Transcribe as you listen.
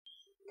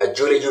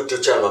Julie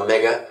YouTube channel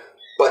Mega.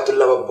 Pato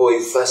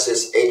Loverboy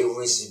versus Eddy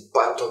Wizzy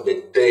battle of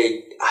the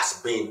day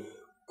has been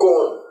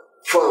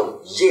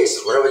confirmed.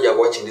 Yes, wherever you are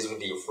watching this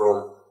video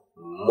from,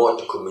 Mot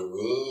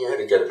Kumini,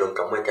 Richard Don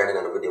Kamakan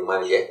and video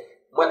Malia,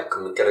 Mot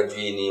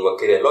Kumikarajini, we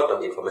carry a lot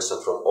of information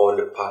from all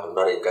the part of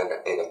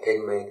Uganda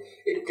entertainment,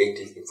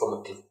 educative,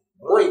 informative,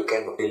 more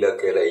kind of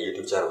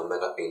YouTube channel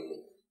Mega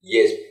in.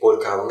 Yes, Paul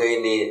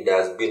Kawangani,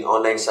 there's been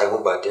online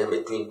saga battle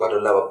between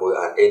Pato Loverboy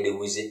and Eddy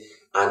Wizzy,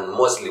 and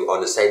mostly on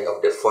the side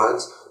of the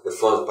fans. The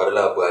fans of Pato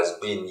Loverboy has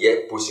been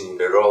yet pushing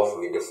the rough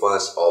with the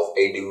fans of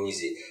Eddy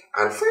Wizzy.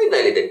 And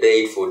finally, the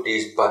date for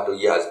this battle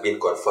year has been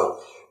confirmed.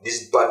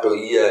 This battle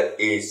year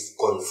is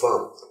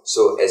confirmed.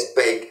 So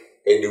expect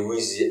Eddy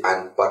Wizzy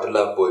and Pato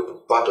Loverboy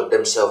to battle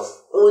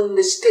themselves on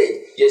the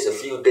stage. Just a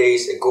few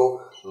days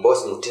ago,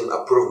 Bosmic team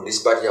approved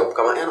this battle year.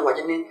 Come on,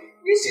 watching.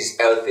 This is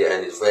healthy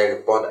and it's very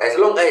important. As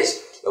long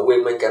as the way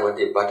we can want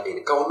to bat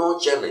in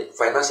Kauno journey,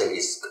 financially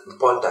is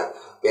important.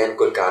 Ben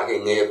could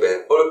carry in a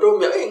bed. Although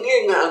me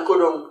a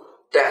good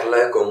tag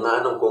like on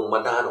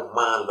Madano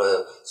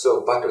man,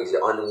 so battle is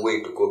the only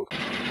way to go.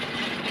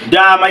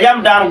 Da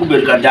mayam dano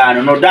kubirka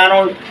dano no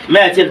dano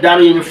me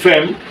dano in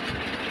fame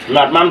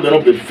not mam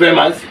dano be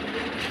famous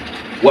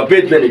wa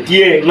bet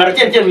benetie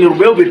marchen chen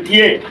nurbe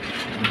betie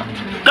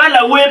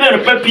kala we ben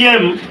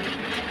PPM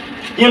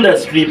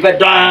industry pe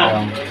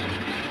da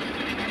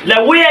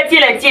la we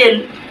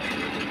atiel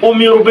o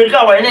mi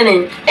rubirka wa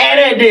nene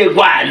ere de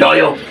gwa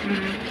loyo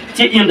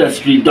ti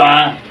industry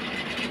da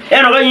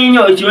eno ga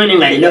yinyo chiweni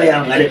ngai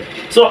loya ngale.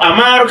 So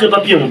amaro ke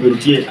papier mo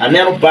berutie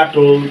anero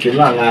battle ke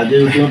nganga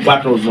de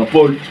battles of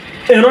Paul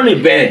eroni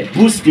be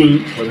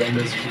boosting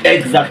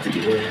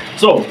exactly.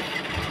 So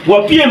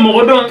wapie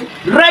mo don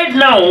right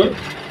now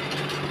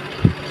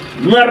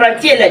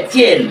maratie la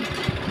tiel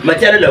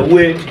matara la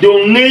we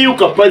don ngeyu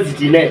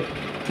capacity ne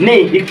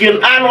ni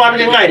ikin an wan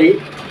ngari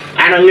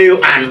ana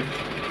ngeyu an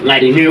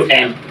ngari ngeyu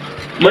en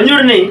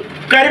manyur ni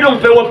kari don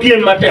pe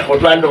wapie mate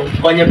hotwando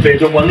konye pe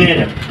to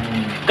ngene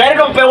kari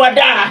don pe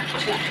wada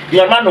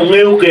Yamano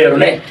ngeu kero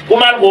ne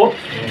kumango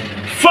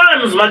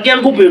fans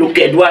magian kuperu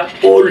kedwa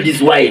all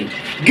this while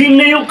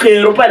ginne yu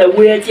kero pa la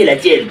we chela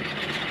chel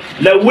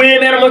la we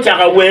mer mo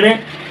chaka wene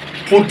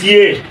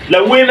putie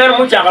la we mer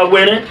mo chaka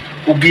wene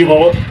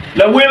ugibo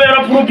la we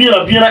mer pro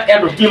bina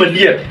edo team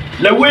lia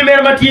la we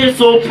mer matie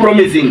so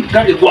promising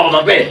kake kwa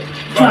mabe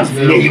fans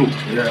ngeu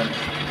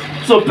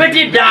so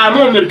petit da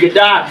mo mer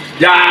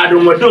da do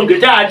mo don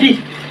da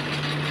di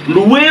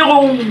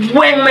luwero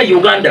wen me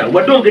Uganda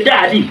wadon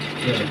da di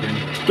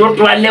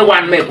Totwale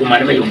one me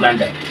kumane me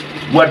Uganda.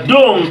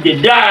 Wadong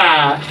te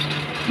da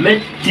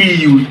me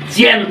tiyu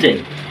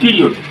tiente.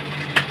 Period.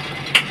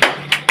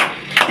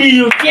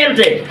 Tiyu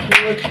tiente.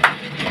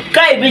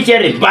 Kai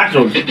bichere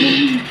battle.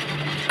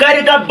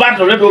 Kai ka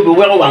battle le do be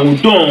wero wan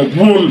don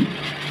bun.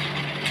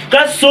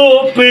 Ka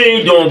so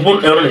pe don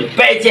bun erone.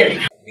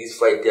 Bichere. This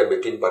fight here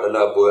between Pato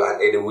Loverboy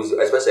and Eddy Wizzy,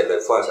 especially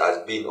the fans, has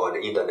been on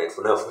the internet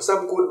for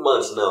some good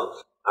months now.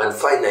 And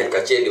finally,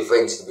 Kacel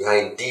Events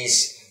behind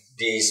this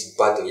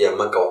battle here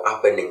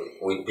happening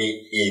will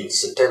be in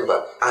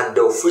September, and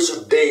the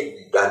official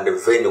date and the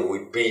venue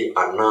will be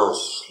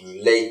announced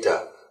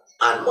later.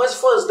 And most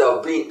fans that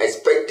have been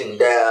expecting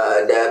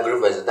their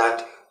grievance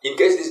that in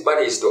case this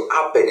battle is to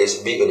happen, it's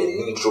be in a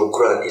neutral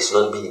ground, it's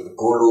not be in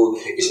Gulu,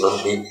 it's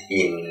not be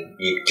in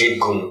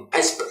Kitgum.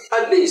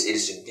 At least it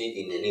should be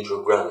in a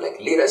neutral ground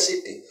like Lira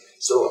City.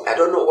 So I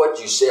don't know what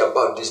you say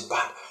about this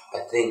battle.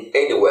 I think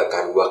anywhere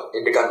can work.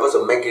 And they can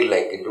also make it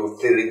like into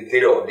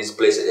three of these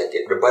places.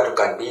 The battle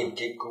can be in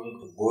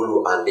Kitgum,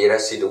 Gulu, and Lira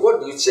City.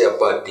 What do you say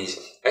about this?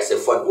 As a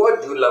fan,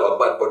 what do you love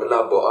about Pato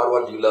Loverboy, or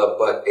what do you love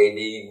about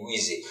Eddy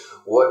Wizzy?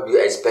 What do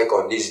you expect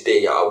on this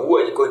day? Who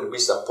are you going to be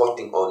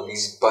supporting on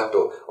this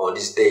battle, on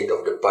this date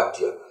of the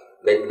battle?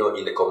 Let me know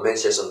in the comment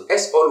section.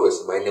 As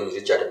always, my name is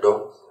Richard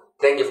Don.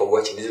 Thank you for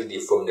watching this video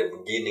from the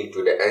beginning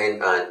to the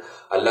end, and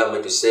allow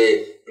me to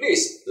say,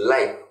 please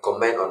like,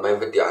 comment on my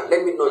video, and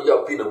let me know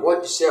your opinion,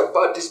 what you say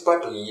about this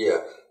battle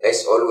here.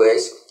 As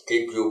always,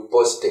 keep you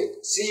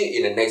posted. See you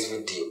in the next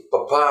video.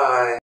 Bye-bye.